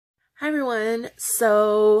Hi everyone.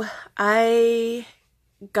 So I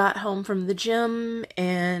got home from the gym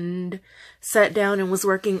and sat down and was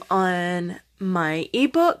working on my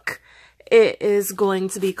ebook. It is going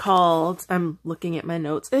to be called, I'm looking at my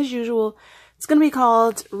notes as usual, it's going to be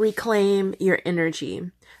called Reclaim Your Energy.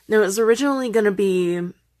 Now it was originally going to be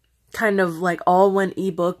kind of like all one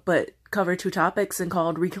ebook but cover two topics and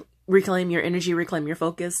called Reclaim Your Energy, Reclaim Your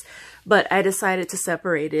Focus, but I decided to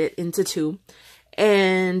separate it into two.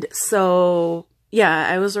 And so, yeah,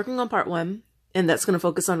 I was working on part one, and that's going to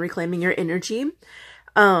focus on reclaiming your energy.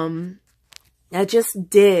 I just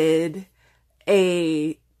did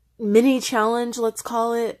a mini challenge, let's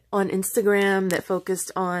call it, on Instagram that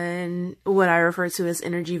focused on what I refer to as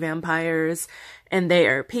energy vampires. And they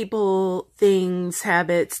are people, things,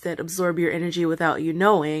 habits that absorb your energy without you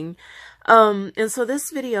knowing. And so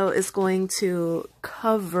this video is going to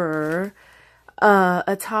cover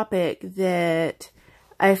a topic that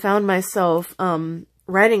I found myself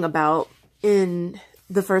writing about in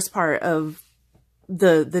the first part of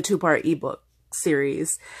the two-part ebook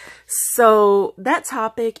series. So that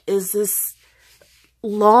topic is this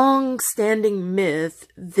long-standing myth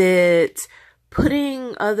that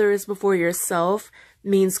putting others before yourself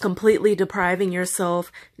means completely depriving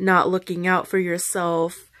yourself, not looking out for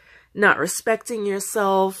yourself, not respecting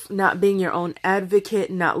yourself, not being your own advocate,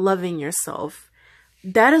 not loving yourself.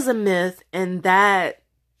 That is a myth, and that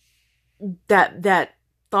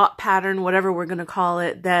thought pattern, whatever we're going to call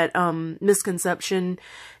it, that misconception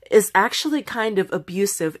is actually kind of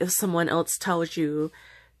abusive if someone else tells you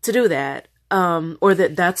to do that, or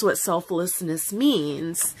that that's what selflessness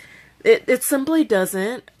means. It simply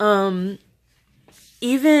doesn't.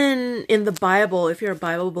 Even in the Bible, if you're a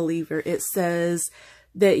Bible believer, it says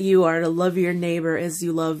that you are to love your neighbor as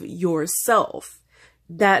you love yourself.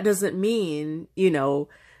 That doesn't mean,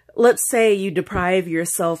 let's say you deprive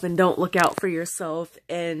yourself and don't look out for yourself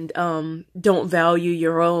and don't value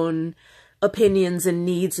your own opinions and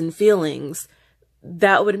needs and feelings.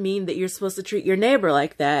 That would mean that you're supposed to treat your neighbor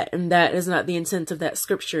like that, and that is not the intent of that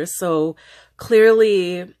scripture. So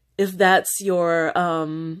clearly, if that's your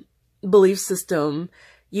belief system,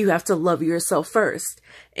 you have to love yourself first.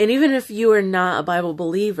 And even if you are not a Bible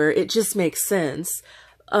believer, it just makes sense.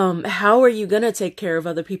 How are you going to take care of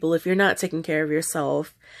other people if you're not taking care of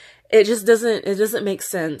yourself? It doesn't make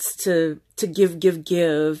sense to give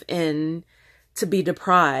and to be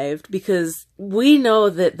deprived, because we know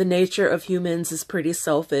that the nature of humans is pretty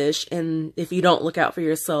selfish. And if you don't look out for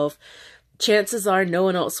yourself, chances are no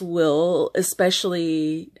one else will,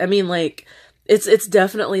 especially, it's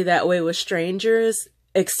definitely that way with strangers,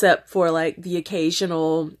 except for like the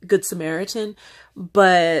occasional Good Samaritan,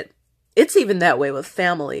 but it's even that way with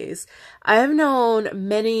families. I've known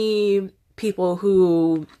many people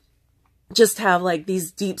who just have like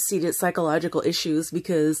these deep-seated psychological issues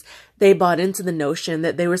because they bought into the notion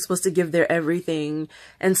that they were supposed to give their everything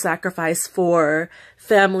and sacrifice for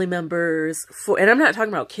family members, and I'm not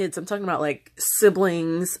talking about kids, I'm talking about like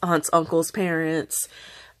siblings, aunts, uncles, parents,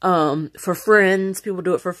 for friends. People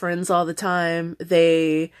do it for friends all the time.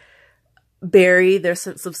 They bury their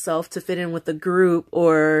sense of self to fit in with the group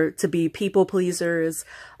or to be people pleasers,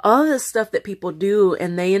 all this stuff that people do,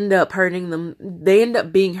 and they end up hurting them. They end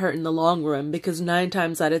up being hurt in the long run, because 9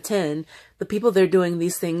 times out of 10, the people they're doing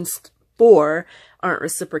these things for aren't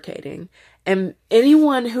reciprocating. And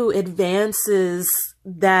anyone who advances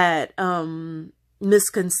that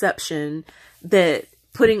misconception that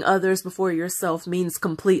putting others before yourself means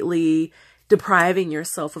completely depriving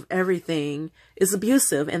yourself of everything is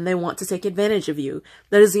abusive, and they want to take advantage of you.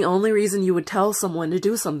 That is the only reason you would tell someone to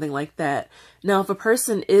do something like that. Now, if a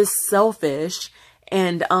person is selfish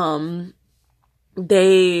and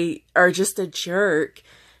they are just a jerk,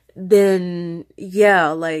 then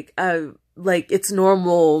yeah, it's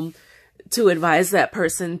normal to advise that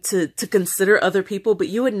person to consider other people, but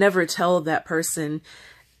you would never tell that person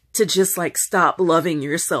to just like stop loving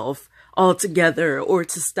yourself altogether, or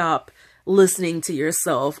to stop listening to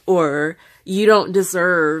yourself, or you don't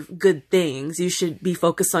deserve good things. You should be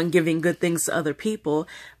focused on giving good things to other people.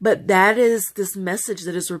 But that is this message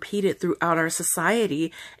that is repeated throughout our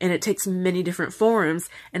society, and it takes many different forms,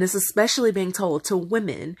 and it's especially being told to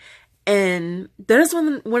women. And that is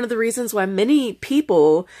one of the reasons why many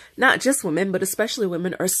people, not just women, but especially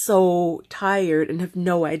women, are so tired and have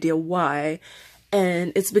no idea why.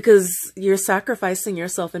 And it's because you're sacrificing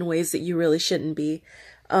yourself in ways that you really shouldn't be.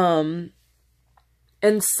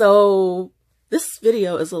 And so this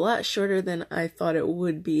video is a lot shorter than I thought it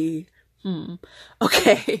would be.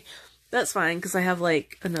 Okay, that's fine, because I have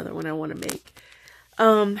like another one I want to make.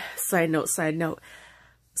 Side note.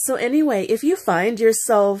 So anyway, if you find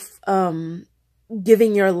yourself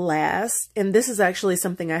giving your last, and this is actually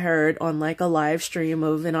something I heard on like a live stream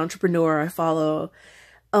of an entrepreneur I follow,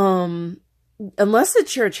 unless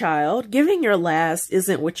it's your child, giving your last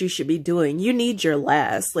isn't what you should be doing. You need your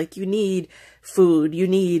last. Like, you need food, you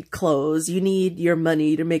need clothes, you need your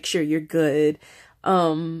money to make sure you're good.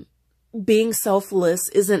 Being selfless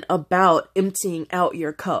isn't about emptying out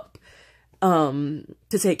your cup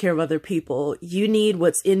to take care of other people. You need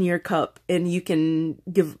what's in your cup, and you can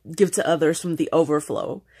give to others from the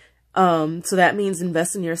overflow. So that means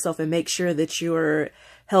invest in yourself and make sure that you're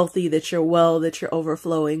healthy, that you're well, that you're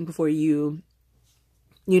overflowing before you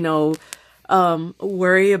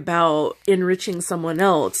worry about enriching someone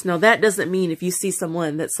else. Now, that doesn't mean if you see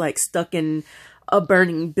someone that's like stuck in a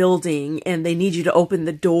burning building and they need you to open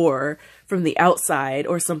the door from the outside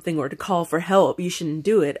or something, or to call for help, you shouldn't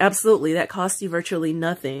do it. Absolutely. That costs you virtually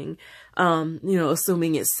nothing.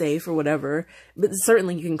 Assuming it's safe or whatever, but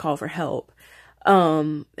certainly you can call for help.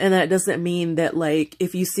 And that doesn't mean that, like,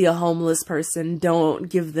 if you see a homeless person, don't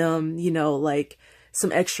give them, like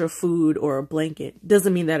some extra food or a blanket.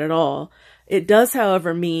 Doesn't mean that at all. It does,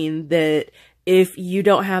 however, mean that if you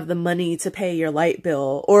don't have the money to pay your light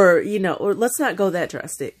bill, or let's not go that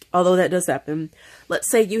drastic, although that does happen. Let's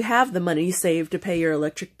say you have the money saved to pay your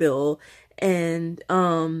electric bill, and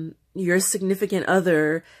your significant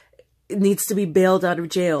other needs to be bailed out of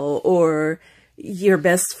jail, or your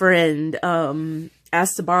best friend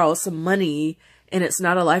asked to borrow some money and it's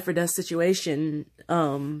not a life or death situation.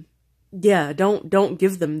 Yeah, don't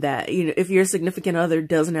give them that. If your significant other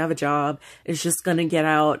doesn't have a job, is just gonna get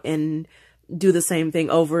out and do the same thing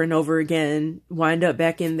over and over again, wind up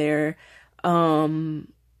back in there, you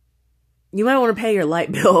might want to pay your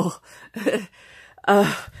light bill.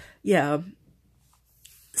 Yeah.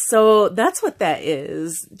 So that's what that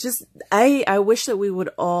is. Just, I wish that we would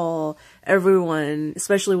all, everyone,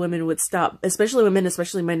 especially women, would stop, especially women,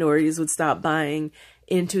 especially minorities, would stop buying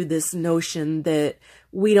into this notion that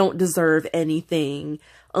we don't deserve anything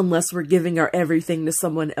unless we're giving our everything to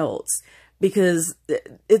someone else. Because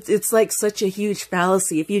it's like such a huge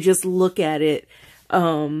fallacy if you just look at it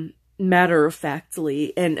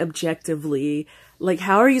matter-of-factly and objectively. Like,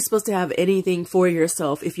 how are you supposed to have anything for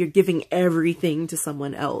yourself if you're giving everything to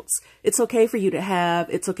someone else? It's okay for you to have.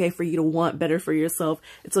 It's okay for you to want better for yourself.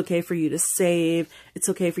 It's okay for you to save. It's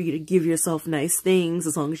okay for you to give yourself nice things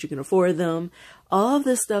as long as you can afford them. All of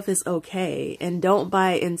this stuff is okay. And don't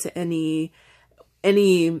buy into any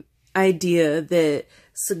idea that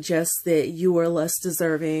suggests that you are less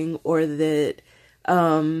deserving, or that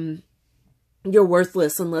you're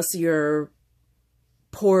worthless unless you're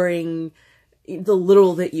pouring the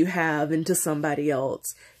little that you have into somebody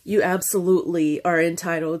else. You absolutely are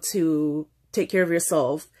entitled to take care of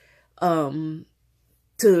yourself, to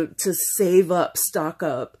save up, stock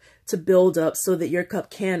up, to build up so that your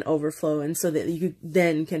cup can overflow, and so that you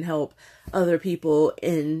then can help other people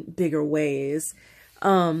in bigger ways.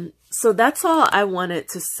 So that's all I wanted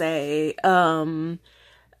to say.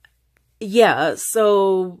 Yeah,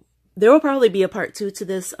 so there will probably be a part 2 to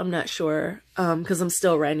this. I'm not sure, because I'm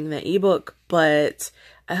still writing that ebook, but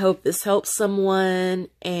I hope this helps someone,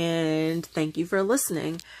 and thank you for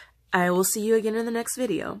listening. I will see you again in the next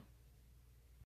video.